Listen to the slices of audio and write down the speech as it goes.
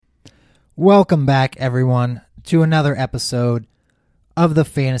Welcome back, everyone, to another episode of the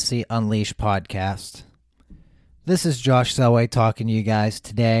Fantasy Unleashed podcast. This is Josh Selway talking to you guys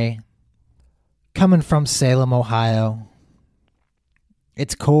today, coming from Salem, Ohio.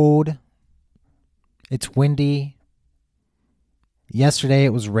 It's cold. It's windy. Yesterday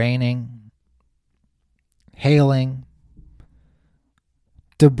it was raining, hailing.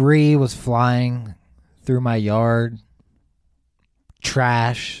 Debris was flying through my yard.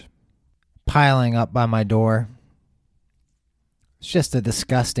 Trash piling up by my door. It's just a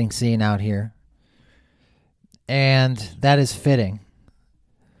disgusting scene out here. And that is fitting.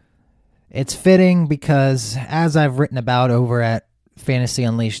 It's fitting because, as I've written about over at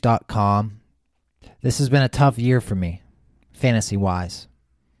fantasyunleashed.com, this has been a tough year for me, fantasy-wise.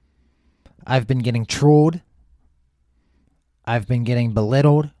 I've been getting trolled. I've been getting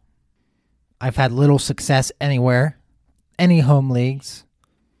belittled. I've had little success anywhere, any home leagues,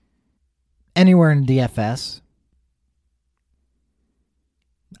 anywhere in DFS.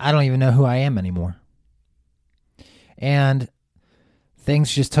 I don't even know who I am anymore. And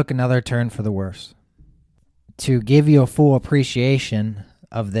things just took another turn for the worse. To give you a full appreciation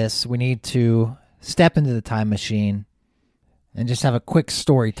of this, we need to step into the time machine and just have a quick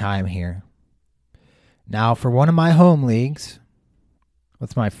story time here. Now, for one of my home leagues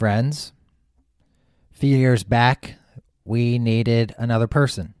with my friends, a few years back, we needed another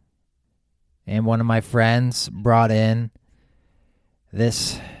person. And one of my friends brought in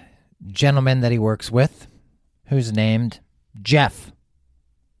this gentleman that he works with, who's named Jeff.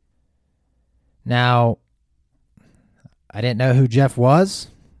 Now, I didn't know who Jeff was.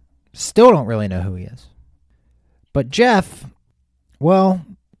 Still don't really know who he is. But Jeff, well,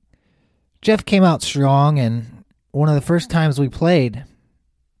 Jeff came out strong, and one of the first times we played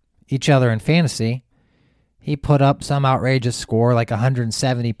each other in fantasy, he put up some outrageous score, like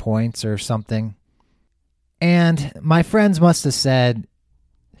 170 points or something. And my friends must have said,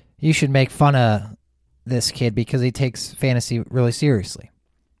 you should make fun of this kid because he takes fantasy really seriously.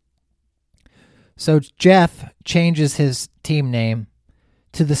 So Jeff changes his team name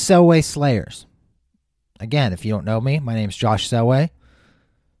to the Selway Slayers. Again, if you don't know me, my name's Josh Selway.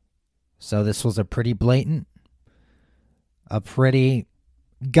 So this was a pretty blatant, a pretty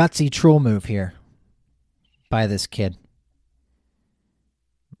gutsy troll move here by this kid.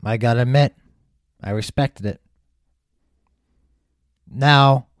 I gotta admit, I respected it.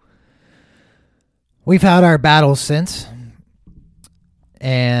 Now, we've had our battles since,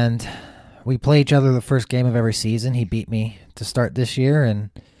 and we play each other the first game of every season. He beat me to start this year, and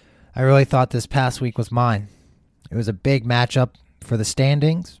I really thought this past week was mine. It was a big matchup for the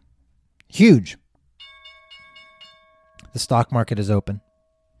standings. Huge. The stock market is open.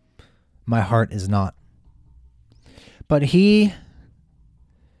 My heart is not. But he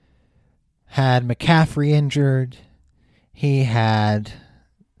had McCaffrey injured. He had,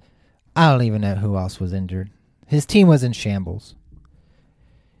 I don't even know who else was injured. His team was in shambles.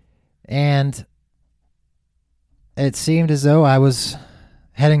 And it seemed as though I was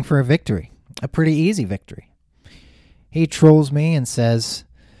heading for a victory, a pretty easy victory. He trolls me and says,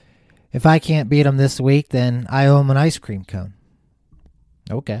 if I can't beat him this week, then I owe him an ice cream cone.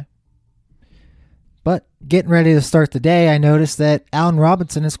 Okay. But getting ready to start the day, I noticed that Allen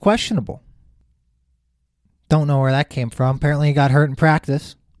Robinson is questionable. Don't know where that came from. Apparently he got hurt in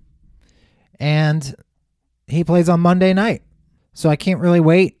practice. And he plays on Monday night. So I can't really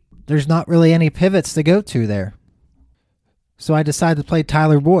wait. There's not really any pivots to go to there. So I decided to play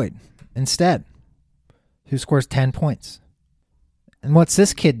Tyler Boyd instead, who scores 10 points. And what's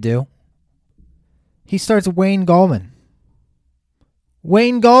this kid do? He starts Wayne Gallman.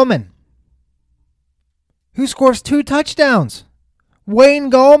 Wayne Gallman, who scores 2 touchdowns. Wayne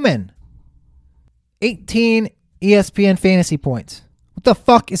Gallman. 18 ESPN fantasy points. What the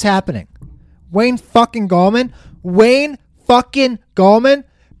fuck is happening? Wayne fucking Gallman? Wayne fucking Gallman?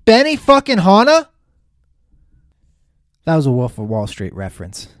 Benny fucking Hanna? That was a Wolf of Wall Street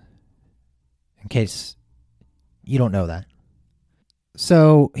reference, in case you don't know that.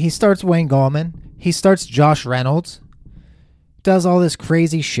 So he starts Wayne Gallman. He starts Josh Reynolds. Does all this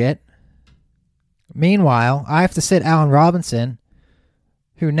crazy shit. Meanwhile, I have to sit Allen Robinson,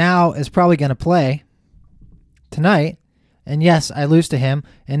 who now is probably going to play tonight. And yes, I lose to him.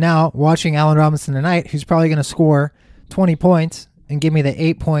 And now watching Allen Robinson tonight, who's probably going to score 20 points and give me the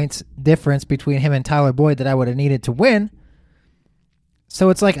 8 points difference between him and Tyler Boyd that I would have needed to win. So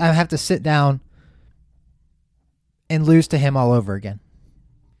it's like I have to sit down and lose to him all over again.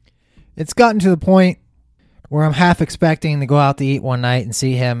 It's gotten to the point where I'm half expecting to go out to eat one night and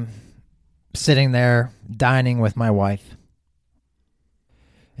see him sitting there dining with my wife.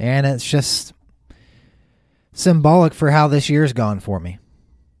 And it's just symbolic for how this year's gone for me.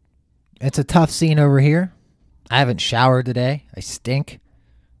 It's a tough scene over here. I haven't showered today. I stink.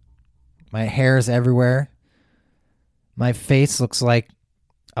 My hair is everywhere. My face looks like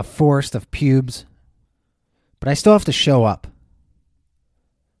a forest of pubes. But I still have to show up.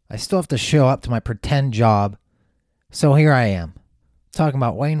 I still have to show up to my pretend job. So here I am, talking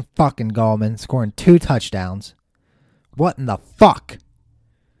about Wayne fucking Gallman scoring 2 touchdowns. What in the fuck?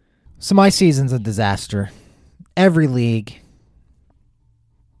 So my season's a disaster. Every league.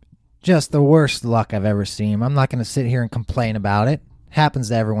 Just the worst luck I've ever seen. I'm not going to sit here and complain about it. Happens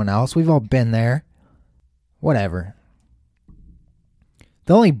to everyone else. We've all been there. Whatever.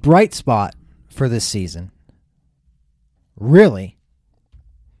 The only bright spot for this season, really,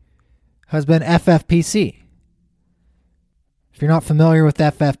 has been FFPC. If you're not familiar with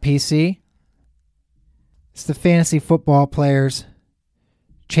FFPC, it's the Fantasy Football Players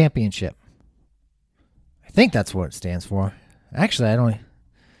Championship. I think that's what it stands for. Actually, I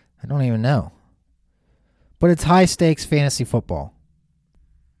don't even know. But it's high stakes fantasy football.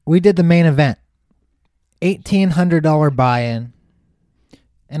 We did the main event. $1,800 buy-in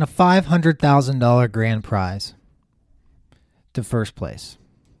and a $500,000 grand prize to first place.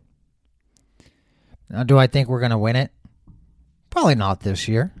 Now, do I think we're going to win it? Probably not this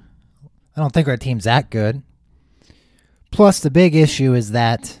year. I don't think our team's that good. Plus, the big issue is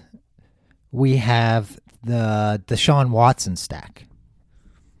that we have the Deshaun Watson stack.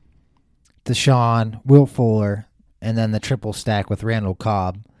 Deshaun, Will Fuller, and then the triple stack with Randall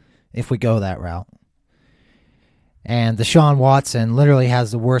Cobb, if we go that route. And Deshaun Watson literally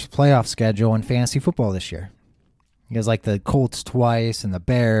has the worst playoff schedule in fantasy football this year. He has like the Colts twice and the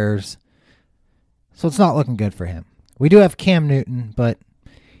Bears. So it's not looking good for him. We do have Cam Newton, but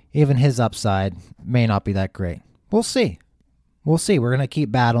even his upside may not be that great. We'll see. We'll see. We're going to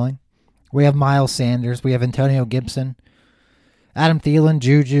keep battling. We have Miles Sanders. We have Antonio Gibson, Adam Thielen,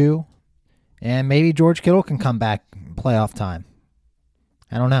 Juju, and maybe George Kittle can come back playoff time.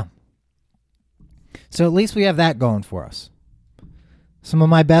 I don't know. So at least we have that going for us. Some of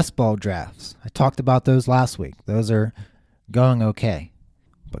my best ball drafts. I talked about those last week. Those are going okay.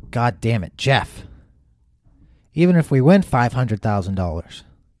 But god damn it, Jeff. Even if we win $500,000,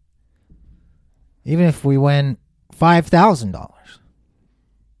 even if we win $5,000,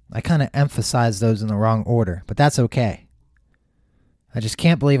 I kind of emphasize those in the wrong order, but that's okay. I just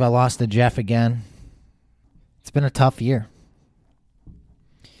can't believe I lost to Jeff again. It's been a tough year.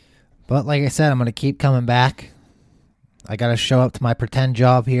 But like I said, I'm going to keep coming back. I got to show up to my pretend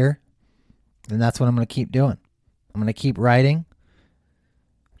job here, and that's what I'm going to keep doing. I'm going to keep writing.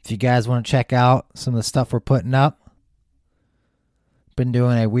 If you guys want to check out some of the stuff we're putting up, been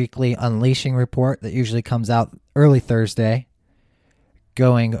doing a weekly Unleashing report that usually comes out early Thursday,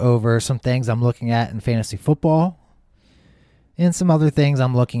 going over some things I'm looking at in fantasy football and some other things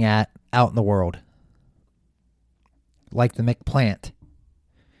I'm looking at out in the world. Like the McPlant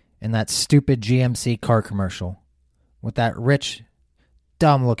and that stupid GMC car commercial with that rich,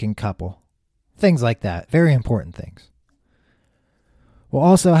 dumb-looking couple. Things like that. Very important things. We'll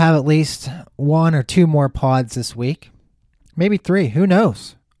also have at least 1 or 2 more pods this week. Maybe 3. Who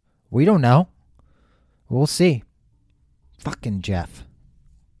knows? We don't know. We'll see. Fucking Jeff.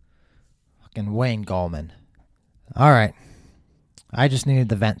 Fucking Wayne Gallman. All right. I just needed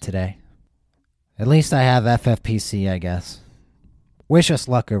the vent today. At least I have FFPC, I guess. Wish us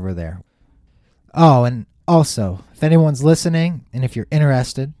luck over there. Oh, and also, if anyone's listening, and if you're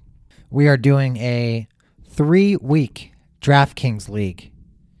interested, we are doing a 3-week DraftKings League.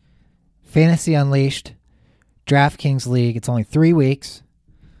 Fantasy Unleashed DraftKings League. It's only 3 weeks.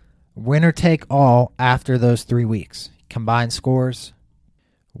 Winner take all after those 3 weeks. Combined scores.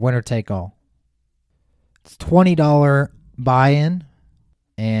 Winner take all. It's $20 buy-in.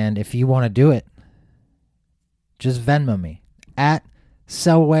 And if you want to do it, just Venmo me at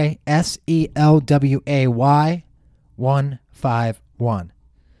Selway, SELWAY 151.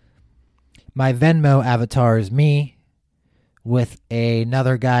 My Venmo avatar is me with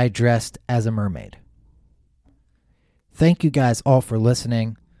another guy dressed as a mermaid. Thank you guys all for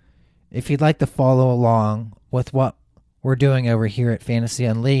listening. If you'd like to follow along with what we're doing over here at Fantasy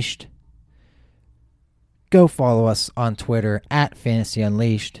Unleashed, go follow us on Twitter at Fantasy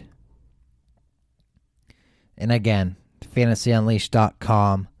Unleashed. And again,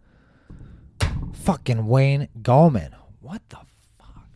 fantasyunleashed.com. Fucking Wayne Gallman. What the